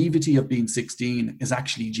 The naivety of being 16 is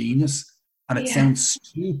actually genius. And it sounds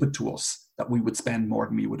stupid to us that we would spend more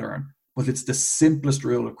than we would earn. But it's the simplest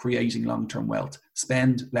rule of creating long-term wealth.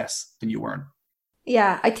 Spend less than you earn.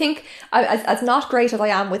 Yeah, I think as not great as I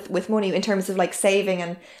am with money in terms of like saving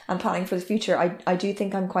and planning for the future, I do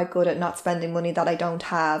think I'm quite good at not spending money that I don't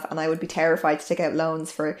have, and I would be terrified to take out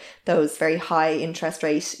loans for those very high interest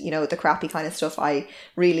rate, the crappy kind of stuff. I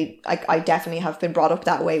definitely have been brought up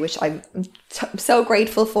that way, which I'm so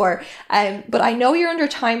grateful for. But I know you're under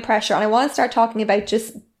time pressure, and I want to start talking about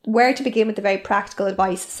just where to begin with the very practical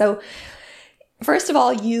advice. So first of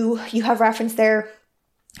all, you have referenced there,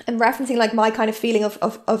 and referencing like my kind of feeling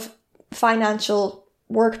of financial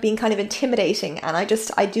work being kind of intimidating, and I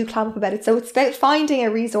do clamp up about it. So it's about finding a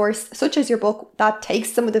resource such as your book that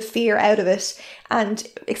takes some of the fear out of it and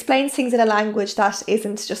explains things in a language that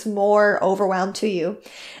isn't just more overwhelmed to you.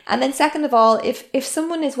 And then second of all, if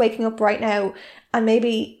someone is waking up right now, and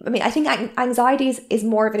I think anxiety is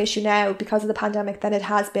more of an issue now because of the pandemic than it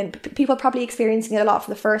has been. People are probably experiencing it a lot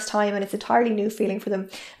for the first time, and it's an entirely new feeling for them.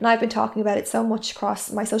 And I've been talking about it so much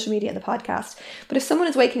across my social media and the podcast. But if someone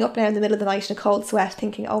is waking up now in the middle of the night in a cold sweat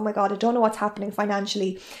thinking, oh my God, I don't know what's happening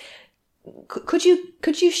financially, could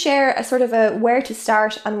you share a sort of a where to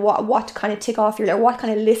start and what to kind of tick off or what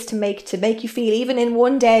kind of list to make you feel, even in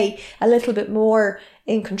one day, a little bit more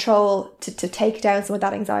in control to take down some of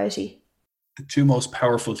that anxiety? The two most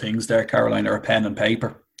powerful things there, Caroline, are a pen and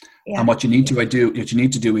paper. Yeah. And what you need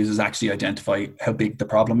to do is actually identify how big the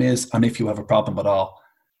problem is, and if you have a problem at all.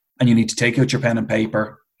 And you need to take out your pen and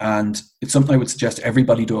paper, and it's something I would suggest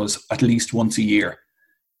everybody does at least once a year.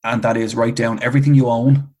 And that is write down everything you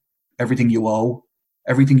own, everything you owe,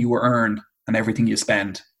 everything you earn, and everything you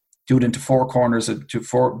spend. Do it into four corners,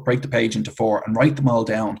 break the page into four, and write them all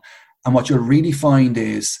down. And what you'll really find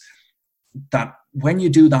is that when you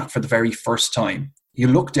do that for the very first time, you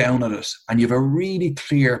look down at it and you have a really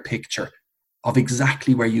clear picture of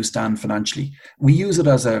exactly where you stand financially. We use it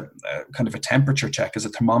as a kind of a temperature check, as a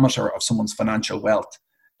thermometer of someone's financial wealth,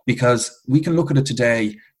 because we can look at it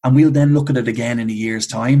today and we'll then look at it again in a year's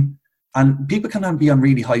time. And people can be on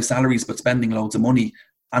really high salaries but spending loads of money,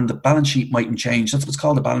 and the balance sheet mightn't change. That's what's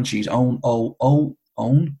called a balance sheet. Own,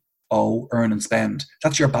 earn and spend.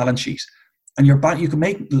 That's your balance sheet. And you can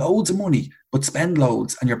make loads of money, but spend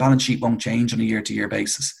loads, and your balance sheet won't change on a year-to-year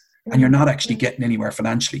basis. And you're not actually getting anywhere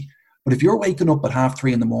financially. But if you're waking up at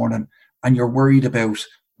 3:30 in the morning and you're worried about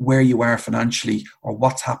where you are financially or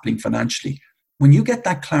what's happening financially, when you get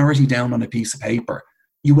that clarity down on a piece of paper,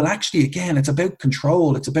 you will actually, again, it's about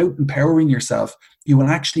control. It's about empowering yourself. You will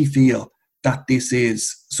actually feel that this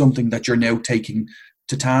is something that you're now taking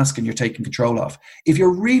to task and you're taking control of. If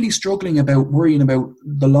you're really struggling about worrying about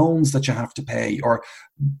the loans that you have to pay or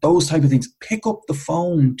those type of things, pick up the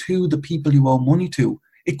phone to the people you owe money to.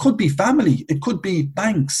 It could be family. It could be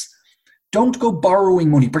banks. Don't go borrowing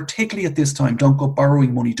money, particularly at this time. Don't go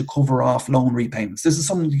borrowing money to cover off loan repayments. This is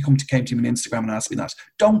someone who came to me on Instagram and asked me that.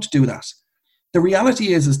 Don't do that. The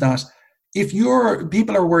reality is that if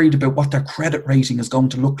people are worried about what their credit rating is going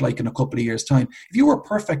to look like in a couple of years' time, if you were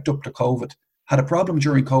perfect up to COVID, had a problem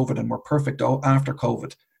during COVID and were perfect after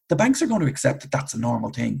COVID, the banks are going to accept that that's a normal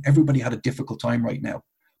thing. Everybody had a difficult time right now.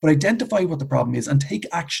 But identify what the problem is and take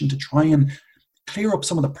action to try and clear up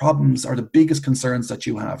some of the problems or the biggest concerns that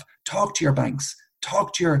you have. Talk to your banks.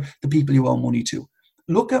 Talk to the people you owe money to.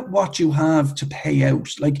 Look at what you have to pay out.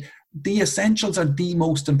 Like, the essentials are the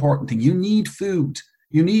most important thing. You need food.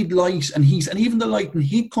 You need light and heat. And even the light and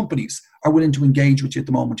heat companies are willing to engage with you at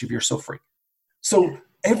the moment if you're suffering. So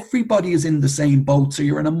everybody is in the same boat. So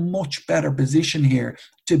you're in a much better position here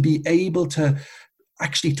to be able to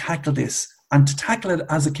actually tackle this and to tackle it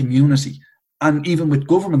as a community. And even with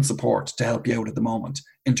government support to help you out at the moment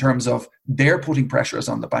in terms of they're putting pressures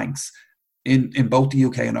on the banks in both the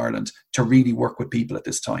UK and Ireland to really work with people at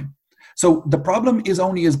this time. So the problem is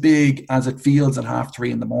only as big as it feels at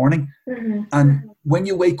 3:30 in the morning. Mm-hmm. And when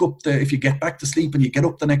you wake up, if you get back to sleep and you get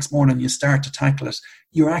up the next morning and you start to tackle it,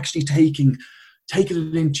 you're actually taking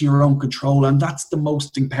it into your own control. And that's the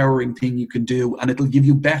most empowering thing you can do. And it'll give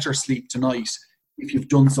you better sleep tonight if you've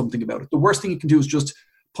done something about it. The worst thing you can do is just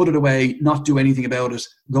put it away, not do anything about it,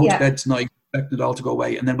 go to bed tonight, expect it all to go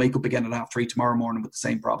away, and then wake up again at 3:30 tomorrow morning with the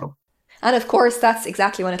same problem. And of course, that's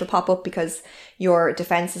exactly when it'll pop up because your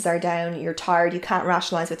defenses are down, you're tired, you can't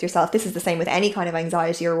rationalize with yourself. This is the same with any kind of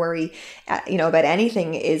anxiety or worry, about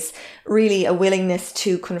anything, is really a willingness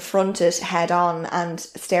to confront it head on and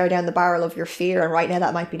stare down the barrel of your fear. And right now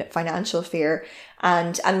that might be financial fear.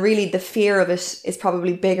 And really the fear of it is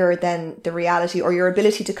probably bigger than the reality, or your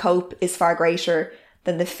ability to cope is far greater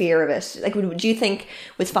than the fear of it. Like, do you think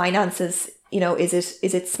with finances,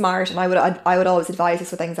 is it smart? And I would always advise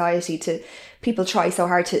this with anxiety, to people try so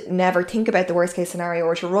hard to never think about the worst case scenario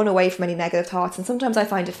or to run away from any negative thoughts. And sometimes I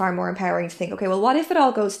find it far more empowering to think, okay, well, what if it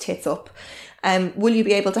all goes tits up? Will you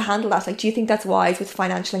be able to handle that? Like, do you think that's wise with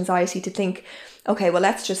financial anxiety to think, okay, well,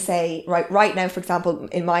 let's just say right now, for example,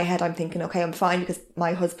 in my head, I'm thinking, okay, I'm fine because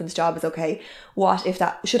my husband's job is okay. What if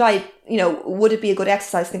that, would it be a good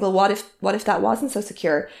exercise to think, well, what if that wasn't so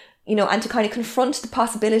secure? And to kind of confront the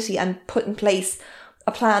possibility and put in place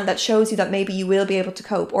a plan that shows you that maybe you will be able to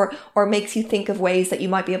cope, or makes you think of ways that you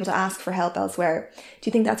might be able to ask for help elsewhere. Do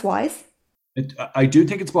you think that's wise? I do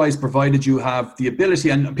think it's wise, provided you have the ability,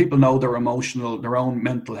 and people know their own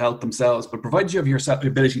mental health themselves, but provided you have the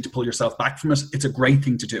ability to pull yourself back from it, it's a great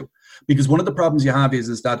thing to do. Because one of the problems you have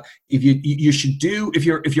is that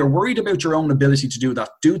if you're worried about your own ability to do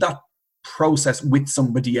that process with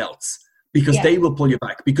somebody else, because they will pull you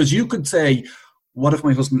back. Because you could say, what if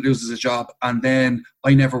my husband loses his job and then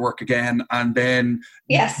I never work again, and then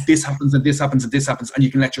this happens and this happens and this happens, and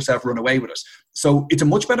you can let yourself run away with it. So it's a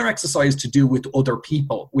much better exercise to do with other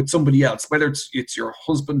people, with somebody else, whether it's your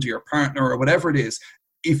husband or your partner or whatever it is.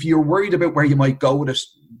 If you're worried about where you might go with it,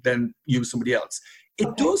 then use somebody else.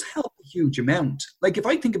 It does help a huge amount. Like, if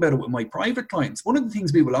I think about it with my private clients, one of the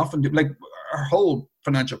things we will often do, like our whole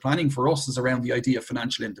financial planning for us is around the idea of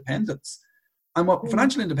financial independence. And what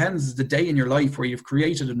financial independence is the day in your life where you've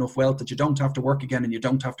created enough wealth that you don't have to work again and you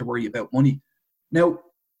don't have to worry about money. Now,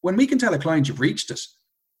 when we can tell a client you've reached it,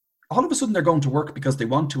 all of a sudden they're going to work because they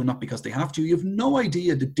want to and not because they have to. You have no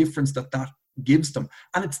idea the difference that gives them.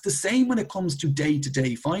 And it's the same when it comes to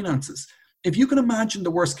day-to-day finances. If you can imagine the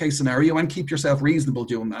worst case scenario and keep yourself reasonable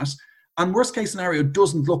doing that, and worst case scenario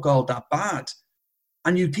doesn't look all that bad,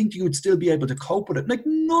 and you think you would still be able to cope with it. Like,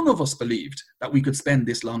 none of us believed that we could spend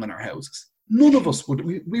this long in our houses. None of us would.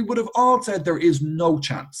 We would have all said there is no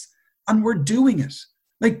chance. And we're doing it.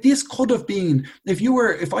 Like, this could have been,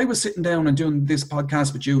 if I was sitting down and doing this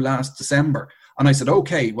podcast with you last December, and I said,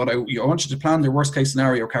 okay, I want you to plan the worst case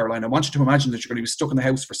scenario, Caroline. I want you to imagine that you're going to be stuck in the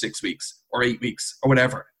house for 6 weeks or 8 weeks or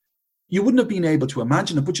whatever. You wouldn't have been able to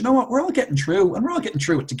imagine it. But you know what? We're all getting through, and we're all getting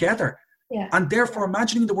through it together. Yeah. And therefore,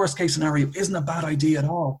 imagining the worst case scenario isn't a bad idea at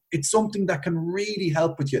all. It's something that can really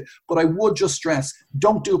help with you. But I would just stress,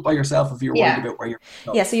 don't do it by yourself if you're worried about where you're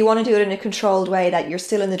going. Yeah, so you want to do it in a controlled way that you're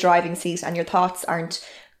still in the driving seat and your thoughts aren't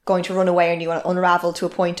going to run away and you want to unravel to a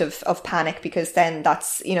point of panic, because then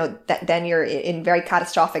that's, then you're in very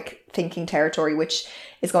catastrophic thinking territory, which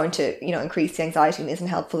is going to, increase the anxiety and isn't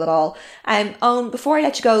helpful at all. Before I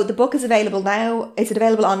let you go, the book is available now. Is it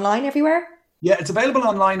available online everywhere? Yeah, it's available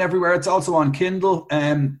online everywhere. It's also on Kindle,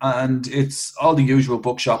 and it's all the usual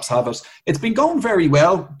bookshops have it. It's been going very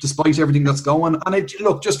well, despite everything that's going. And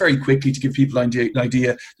just very quickly to give people an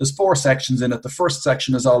idea, there's 4 sections in it. The first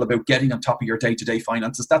section is all about getting on top of your day-to-day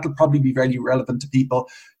finances. That'll probably be very relevant to people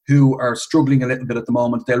who are struggling a little bit at the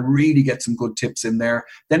moment. They'll really get some good tips in there.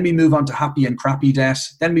 Then we move on to happy and crappy debt.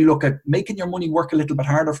 Then we look at making your money work a little bit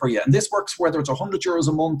harder for you. And this works whether it's €100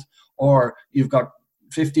 a month or you've got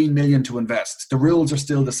 15 million to invest. The rules are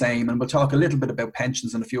still the same, and we'll talk a little bit about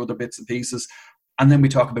pensions and a few other bits and pieces. And then we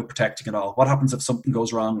talk about protecting it all. What happens if something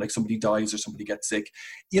goes wrong, like somebody dies or somebody gets sick?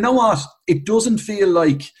 You know what? It doesn't feel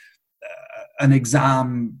like an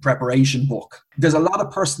exam preparation book. There's a lot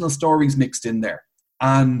of personal stories mixed in there.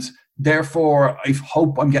 And therefore, I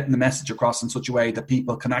hope I'm getting the message across in such a way that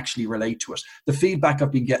people can actually relate to it. The feedback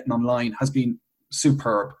I've been getting online has been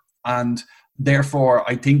superb. And therefore,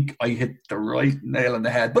 I think I hit the right nail on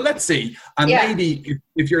the head. But let's see. And maybe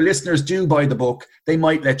if your listeners do buy the book, they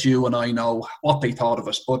might let you and I know what they thought of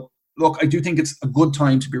it. But look, I do think it's a good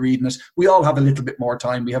time to be reading it. We all have a little bit more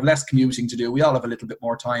time. We have less commuting to do. We all have a little bit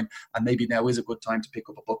more time. And maybe now is a good time to pick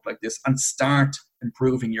up a book like this and start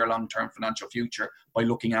improving your long-term financial future by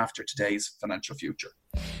looking after today's financial future.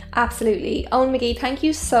 Absolutely. Eoin McGee, thank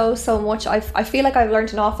you so much. I feel like I've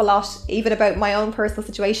learned an awful lot even about my own personal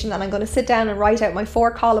situation, and I'm going to sit down and write out my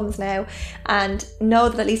 4 columns now and know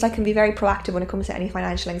that at least I can be very proactive when it comes to any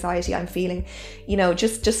financial anxiety I'm feeling. You know,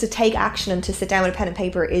 just to take action and to sit down with a pen and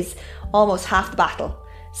paper is almost half the battle.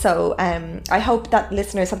 So I hope that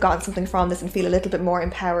listeners have gotten something from this and feel a little bit more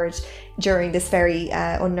empowered during this very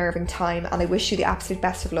unnerving time. And I wish you the absolute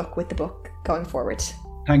best of luck with the book going forward.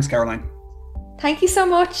 Thanks, Caroline. Thank you so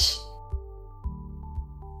much.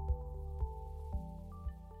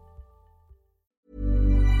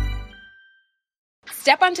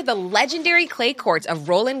 Step onto the legendary clay courts of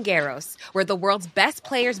Roland Garros, where the world's best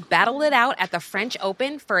players battle it out at the French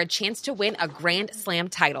Open for a chance to win a Grand Slam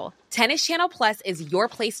title. Tennis Channel Plus is your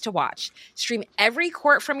place to watch. Stream every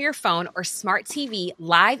court from your phone or smart TV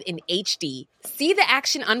live in HD. See the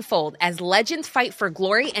action unfold as legends fight for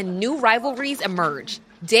glory and new rivalries emerge.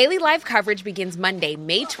 Daily live coverage begins Monday,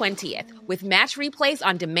 May 20th, with match replays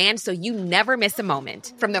on demand so you never miss a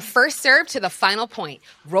moment. From the first serve to the final point,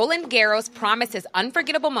 Roland Garros promises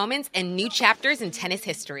unforgettable moments and new chapters in tennis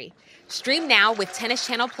history. Stream now with Tennis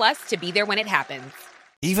Channel Plus to be there when it happens.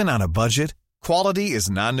 Even on a budget, quality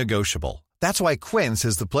is non-negotiable. That's why Quince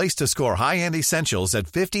is the place to score high-end essentials at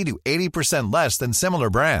 50 to 80% less than similar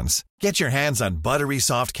brands. Get your hands on buttery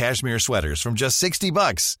soft cashmere sweaters from just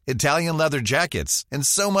 $60, Italian leather jackets, and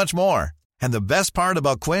so much more. And the best part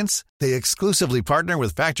about Quince, they exclusively partner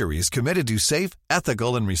with factories committed to safe,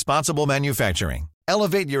 ethical, and responsible manufacturing.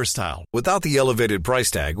 Elevate your style without the elevated price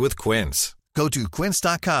tag with Quince. Go to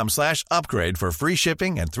quince.com/upgrade for free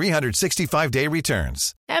shipping and 365-day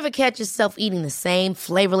returns. Ever catch yourself eating the same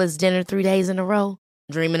flavorless dinner 3 days in a row?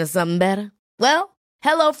 Dreaming of something better? Well,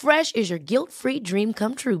 HelloFresh is your guilt-free dream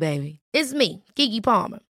come true, baby. It's me, Keke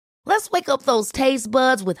Palmer. Let's wake up those taste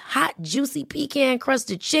buds with hot, juicy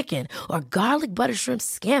pecan-crusted chicken or garlic butter shrimp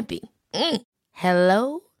scampi.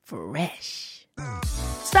 Hello Fresh.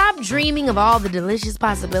 Stop dreaming of all the delicious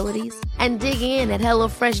possibilities and dig in at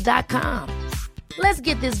HelloFresh.com. Let's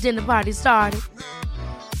get this dinner party started.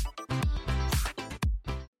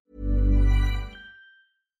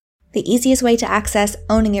 The easiest way to access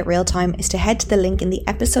Owning It Real Time is to head to the link in the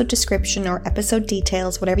episode description or episode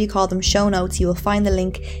details, whatever you call them, show notes. You will find the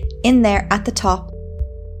link in there at the top.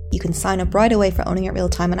 You can sign up right away for Owning It Real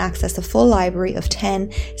Time and access a full library of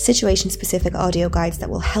 10 situation-specific audio guides that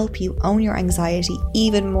will help you own your anxiety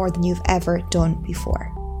even more than you've ever done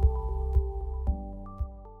before.